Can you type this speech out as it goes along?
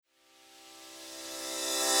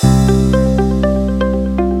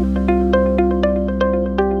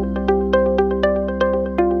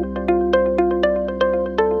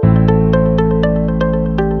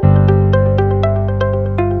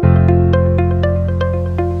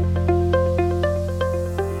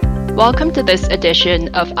Welcome to this edition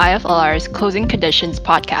of IFLR's Closing Conditions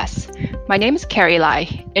podcast. My name is Carrie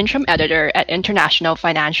Lai, Interim Editor at International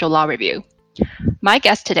Financial Law Review. My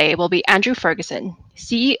guest today will be Andrew Ferguson,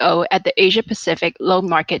 CEO at the Asia Pacific Loan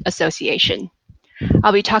Market Association.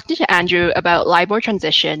 I'll be talking to Andrew about LIBOR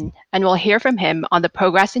transition, and we'll hear from him on the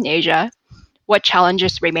progress in Asia, what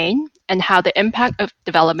challenges remain, and how the impact of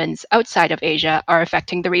developments outside of Asia are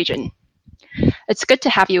affecting the region. It's good to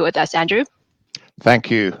have you with us, Andrew.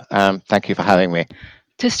 Thank you. Thank you for having me.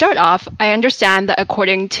 To start off, I understand that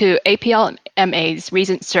according to APLMA's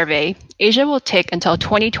recent survey, Asia will take until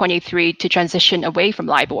 2023 to transition away from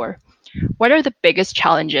LIBOR. What are the biggest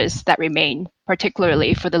challenges that remain,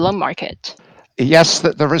 particularly for the loan market? Yes,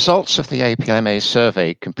 the results of the APLMA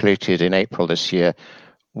survey completed in April this year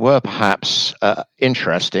were perhaps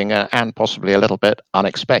interesting and possibly a little bit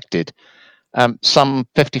unexpected. Some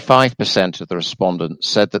 55% of the respondents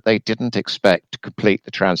said that they didn't expect to complete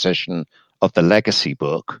the transition of the legacy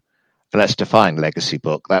book. And let's define legacy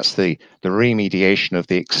book. That's the remediation of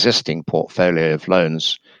the existing portfolio of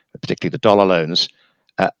loans, particularly the dollar loans,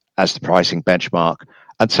 as the pricing benchmark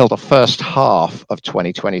until the first half of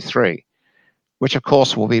 2023, which of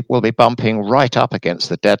course will be bumping right up against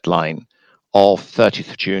the deadline of 30th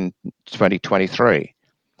of June 2023.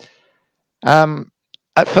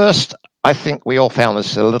 At first, I think we all found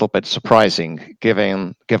this a little bit surprising,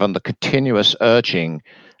 given the continuous urging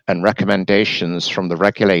and recommendations from the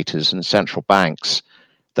regulators and central banks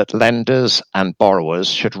that lenders and borrowers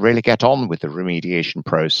should really get on with the remediation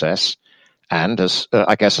process and, as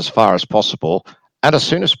far as possible and as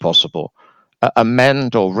soon as possible,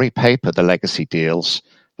 amend or repaper the legacy deals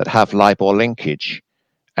that have LIBOR linkage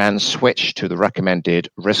and switch to the recommended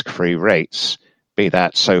risk-free rates, be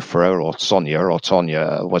that SOFR or SONIA or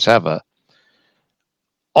TONIA, whatever.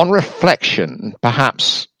 On reflection,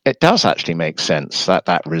 perhaps it does actually make sense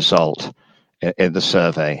that result in the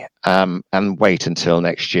survey and wait until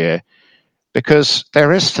next year, because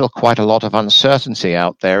there is still quite a lot of uncertainty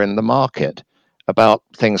out there in the market about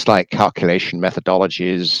things like calculation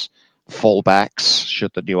methodologies, fallbacks,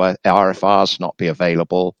 should the new RFRs not be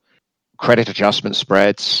available, credit adjustment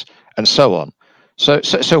spreads, and so on.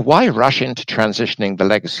 So why rush into transitioning the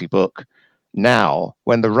legacy book now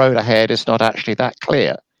when the road ahead is not actually that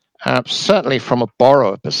clear? Certainly from a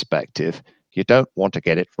borrower perspective, you don't want to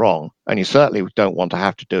get it wrong, and you certainly don't want to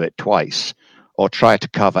have to do it twice or try to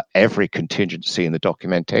cover every contingency in the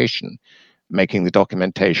documentation, making the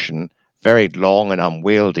documentation very long and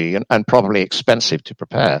unwieldy and probably expensive to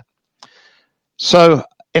prepare. So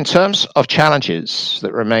in terms of challenges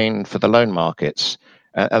that remain for the loan markets,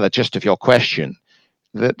 and the gist of your question,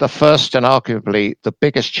 the first and arguably the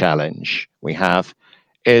biggest challenge we have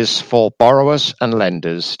is for borrowers and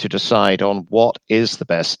lenders to decide on what is the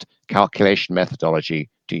best calculation methodology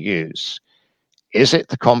to use. Is it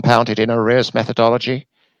the compounded in arrears methodology,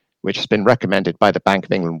 which has been recommended by the Bank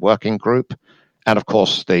of England Working Group and, of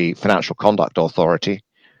course, the Financial Conduct Authority?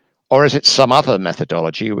 Or is it some other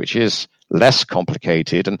methodology which is less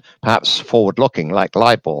complicated and perhaps forward-looking, like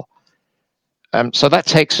LIBOR? So that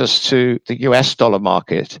takes us to the US dollar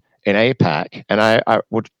market in APAC. And I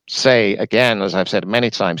would say, again, as I've said many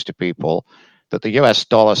times to people, that the US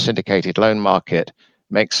dollar syndicated loan market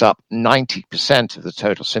makes up 90% of the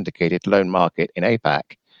total syndicated loan market in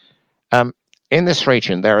APAC. In this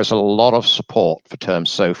region, there is a lot of support for term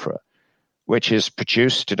SOFR, which is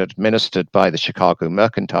produced and administered by the Chicago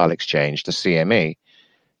Mercantile Exchange, the CME.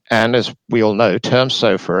 And as we all know, term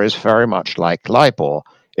SOFR is very much like LIBOR.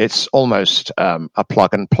 It's almost a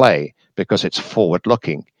plug and play because it's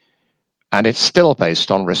forward-looking. And it's still based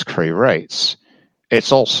on risk-free rates.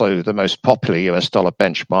 It's also the most popular US dollar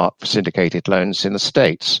benchmark for syndicated loans in the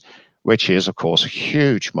States, which is, of course, a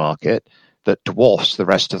huge market that dwarfs the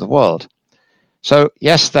rest of the world. So,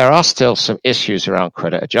 yes, there are still some issues around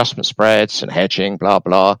credit adjustment spreads and hedging, blah,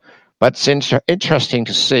 blah. But it's interesting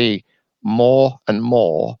to see more and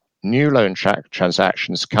more new loan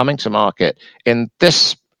transactions coming to market in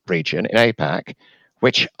this region, in APAC,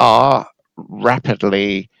 which are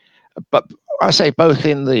rapidly, but I say both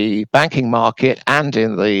in the banking market and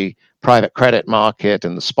in the private credit market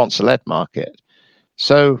and the sponsor-led market.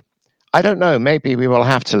 So I don't know, maybe we will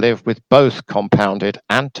have to live with both compounded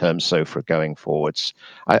and term SOFR going forwards.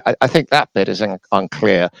 I think that bit is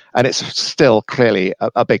unclear, and it's still clearly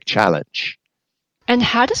a big challenge. And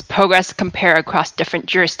how does progress compare across different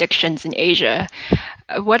jurisdictions in Asia?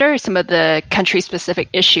 What are some of the country-specific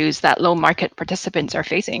issues that loan market participants are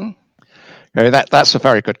facing? That's a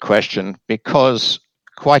very good question, because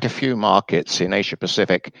quite a few markets in Asia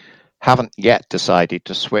Pacific haven't yet decided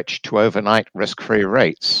to switch to overnight risk-free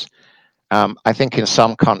rates. I think in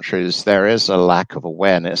some countries there is a lack of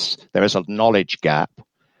awareness, there is a knowledge gap,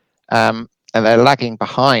 and they're lagging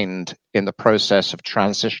behind in the process of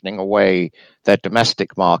transitioning away their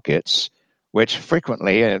domestic markets, which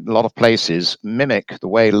frequently, in a lot of places, mimic the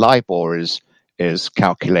way LIBOR is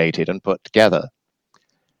calculated and put together.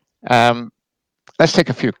 Let's take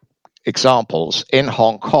a few examples. In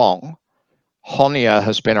Hong Kong, Honia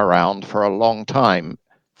has been around for a long time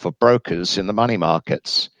for brokers in the money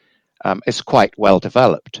markets. It's quite well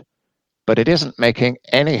developed, but it isn't making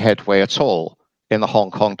any headway at all in the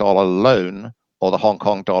Hong Kong dollar loan or the Hong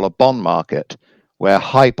Kong dollar bond market, where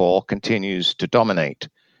HIBOR continues to dominate.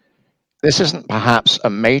 This isn't perhaps a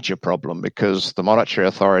major problem because the Monetary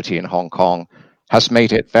Authority in Hong Kong has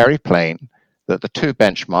made it very plain that the two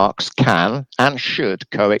benchmarks can and should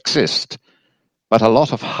coexist. But a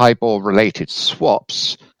lot of HIBOR-related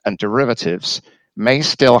swaps and derivatives may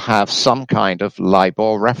still have some kind of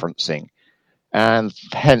LIBOR referencing, and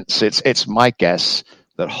hence it's my guess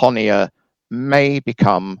that Honia may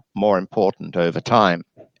become more important over time.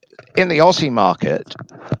 In the Aussie market,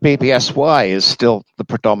 BBSY is still the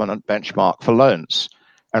predominant benchmark for loans,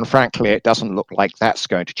 and frankly, it doesn't look like that's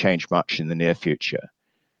going to change much in the near future.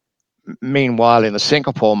 Meanwhile, in the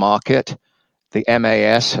Singapore market, the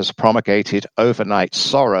MAS has promulgated overnight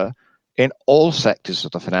SORA in all sectors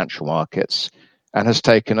of the financial markets and has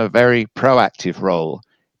taken a very proactive role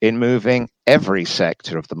in moving every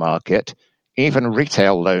sector of the market, even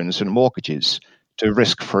retail loans and mortgages, to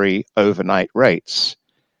risk-free overnight rates.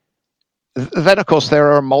 Then, of course,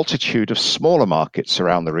 there are a multitude of smaller markets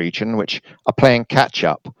around the region which are playing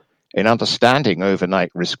catch-up in understanding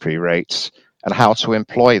overnight risk-free rates and how to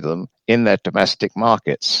employ them in their domestic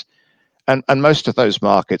markets. And most of those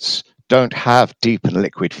markets don't have deep and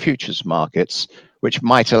liquid futures markets, which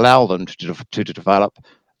might allow them to develop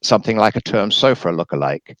something like a term SOFR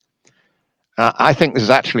lookalike. I think this is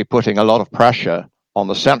actually putting a lot of pressure on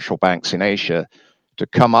the central banks in Asia to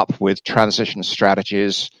come up with transition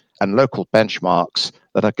strategies and local benchmarks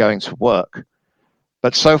that are going to work.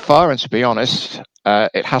 But so far, and to be honest,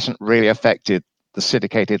 it hasn't really affected the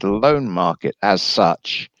syndicated loan market as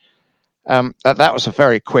such. That was a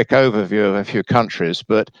very quick overview of a few countries,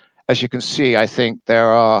 but as you can see, I think there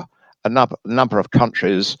are a number of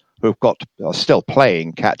countries are still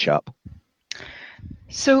playing catch up.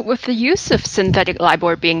 So with the use of synthetic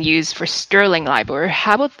LIBOR being used for sterling LIBOR,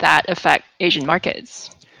 how will that affect Asian markets?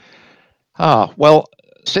 Well,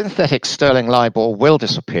 synthetic sterling LIBOR will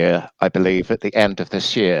disappear, I believe, at the end of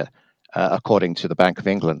this year, according to the Bank of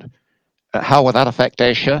England. How will that affect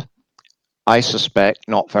Asia? I suspect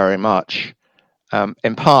not very much,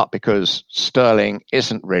 in part because sterling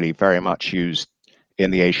isn't really very much used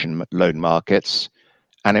in the Asian loan markets,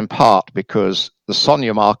 and in part because the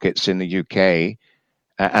SONIA markets in the UK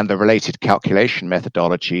and the related calculation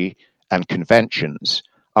methodology and conventions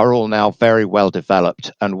are all now very well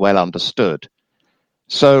developed and well understood.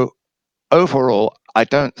 So overall, I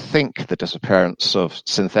don't think the disappearance of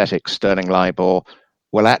synthetic sterling LIBOR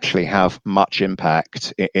will actually have much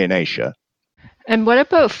impact in Asia. And what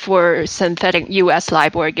about for synthetic US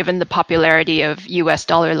LIBOR, given the popularity of US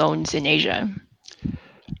dollar loans in Asia?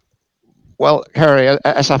 Well, Kerry,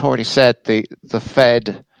 as I've already said, the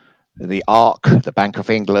Fed, the ARC, the Bank of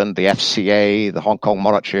England, the FCA, the Hong Kong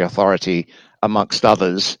Monetary Authority, amongst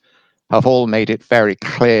others, have all made it very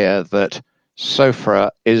clear that SOFR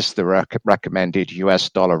is the recommended US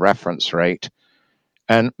dollar reference rate.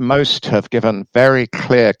 And most have given very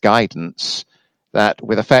clear guidance that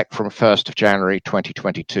with effect from 1st of January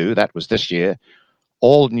 2022, that was this year,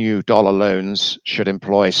 all new dollar loans should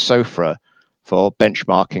employ SOFR for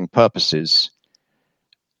benchmarking purposes.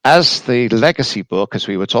 As the legacy book, as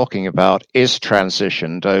we were talking about, is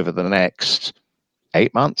transitioned over the next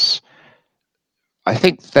 8 months, I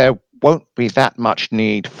think there won't be that much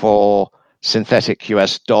need for synthetic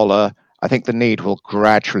US dollar. I think the need will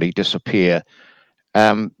gradually disappear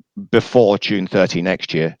before June 30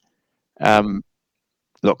 next year.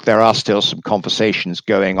 Look, there are still some conversations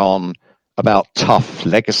going on about tough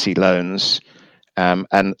legacy loans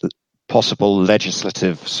and possible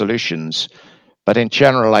legislative solutions. But in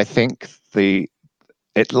general, I think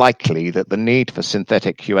it's likely that the need for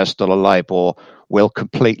synthetic US dollar LIBOR will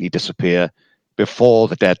completely disappear before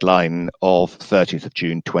the deadline of 30th of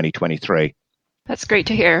June 2023. That's great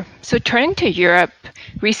to hear. So turning to Europe,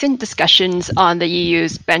 recent discussions on the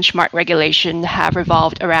EU's benchmark regulation have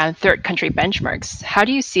revolved around third country benchmarks. How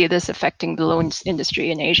do you see this affecting the loans industry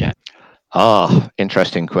in Asia?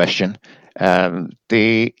 Interesting question.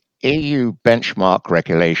 The EU benchmark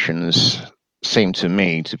regulations seem to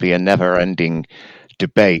me to be a never-ending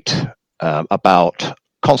debate about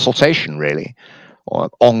consultation, really, or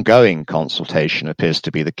ongoing consultation appears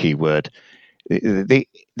to be the key word. The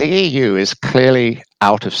EU is clearly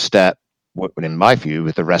out of step, in my view,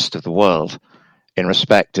 with the rest of the world in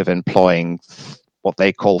respect of employing what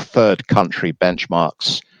they call third country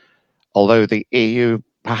benchmarks. Although the EU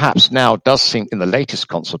perhaps now does seem, in the latest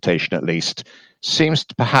consultation at least, seems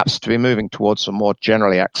to perhaps to be moving towards a more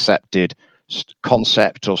generally accepted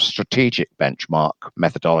concept of strategic benchmark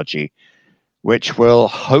methodology, which will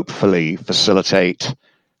hopefully facilitate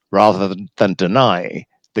rather than deny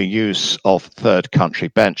the use of third country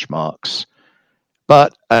benchmarks.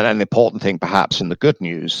 But an important thing perhaps in the good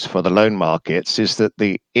news for the loan markets is that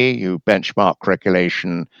the EU benchmark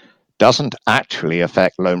regulation doesn't actually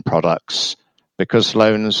affect loan products because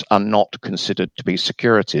loans are not considered to be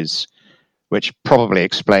securities, which probably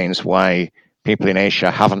explains why people in Asia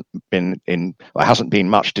hasn't been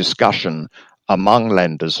much discussion among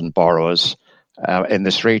lenders and borrowers in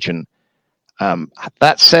this region.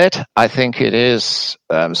 That said, I think it is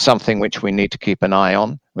something which we need to keep an eye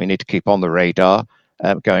on. We need to keep on the radar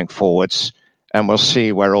going forwards, and we'll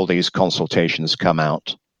see where all these consultations come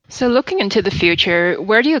out. So looking into the future,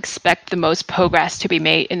 where do you expect the most progress to be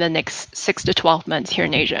made in the next 6 to 12 months here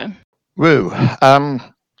in Asia?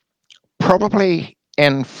 Probably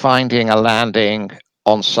in finding a landing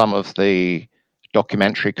on some of the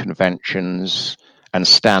documentary conventions and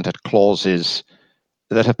standard clauses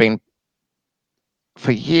that have been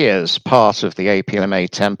for years part of the APLMA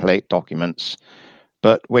template documents,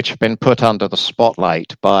 but which have been put under the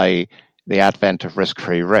spotlight by the advent of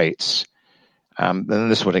risk-free rates. And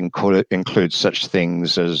this would include such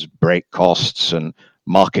things as break costs and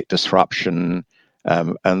market disruption,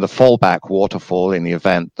 and the fallback waterfall in the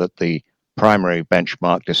event that the primary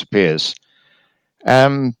benchmark disappears.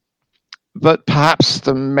 But perhaps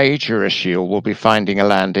the major issue will be finding a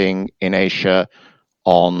landing in Asia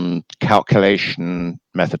on calculation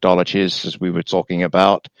methodologies, as we were talking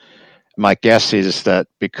about. My guess is that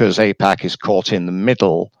because APAC is caught in the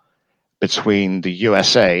middle between the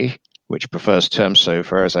USA, which prefers term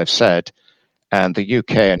SOFR, as I've said, and the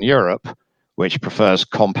UK and Europe, which prefers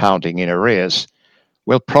compounding in arrears,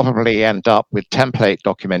 we'll probably end up with template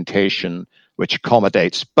documentation which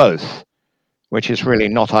accommodates both, which is really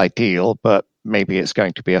not ideal, but maybe it's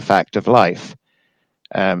going to be a fact of life.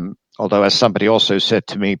 Although, as somebody also said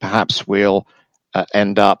to me, perhaps we'll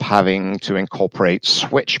end up having to incorporate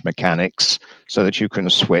switch mechanics so that you can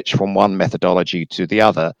switch from one methodology to the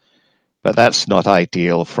other. But that's not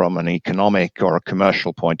ideal from an economic or a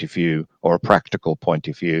commercial point of view or a practical point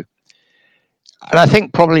of view. And I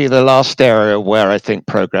think probably the last area where I think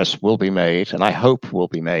progress will be made, and I hope will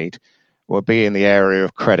be made, will be in the area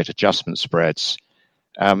of credit adjustment spreads.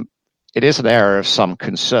 It is an area of some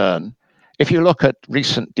concern. If you look at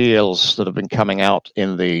recent deals that have been coming out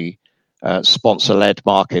in the sponsor-led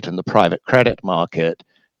market and the private credit market,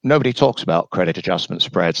 nobody talks about credit adjustment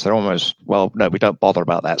spreads. They're almost, well, no, we don't bother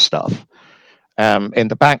about that stuff. In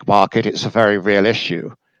the bank market, it's a very real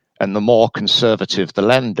issue. And the more conservative the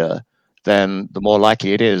lender, then the more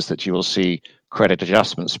likely it is that you will see credit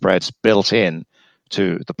adjustment spreads built in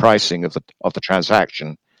to the pricing of the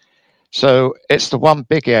transaction. So it's the one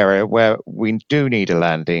big area where we do need a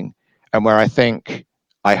landing, and where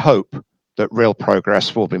I hope that real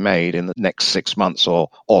progress will be made in the next 6 months or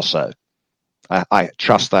so. I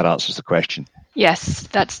trust that answers the question. Yes,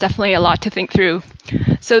 that's definitely a lot to think through.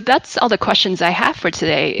 So that's all the questions I have for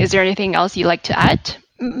today. Is there anything else you'd like to add?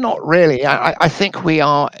 Not really. I think we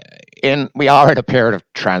are in a period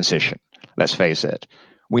of transition, let's face it.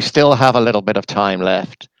 We still have a little bit of time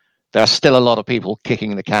left. There are still a lot of people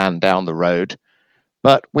kicking the can down the road,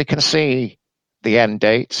 but we can see the end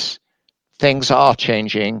dates. Things are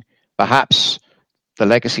changing. Perhaps the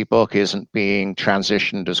legacy book isn't being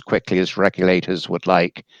transitioned as quickly as regulators would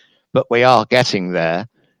like, but we are getting there.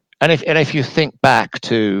 And if you think back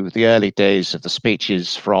to the early days of the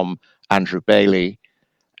speeches from Andrew Bailey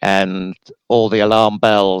and all the alarm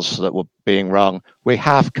bells that were being rung, we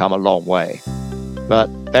have come a long way. But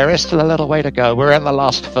there is still a little way to go. We're in the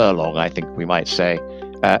last furlong, I think we might say,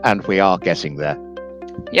 and we are getting there.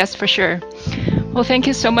 Yes, for sure. Well, thank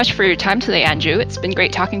you so much for your time today, Andrew. It's been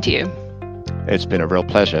great talking to you. It's been a real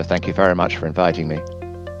pleasure. Thank you very much for inviting me.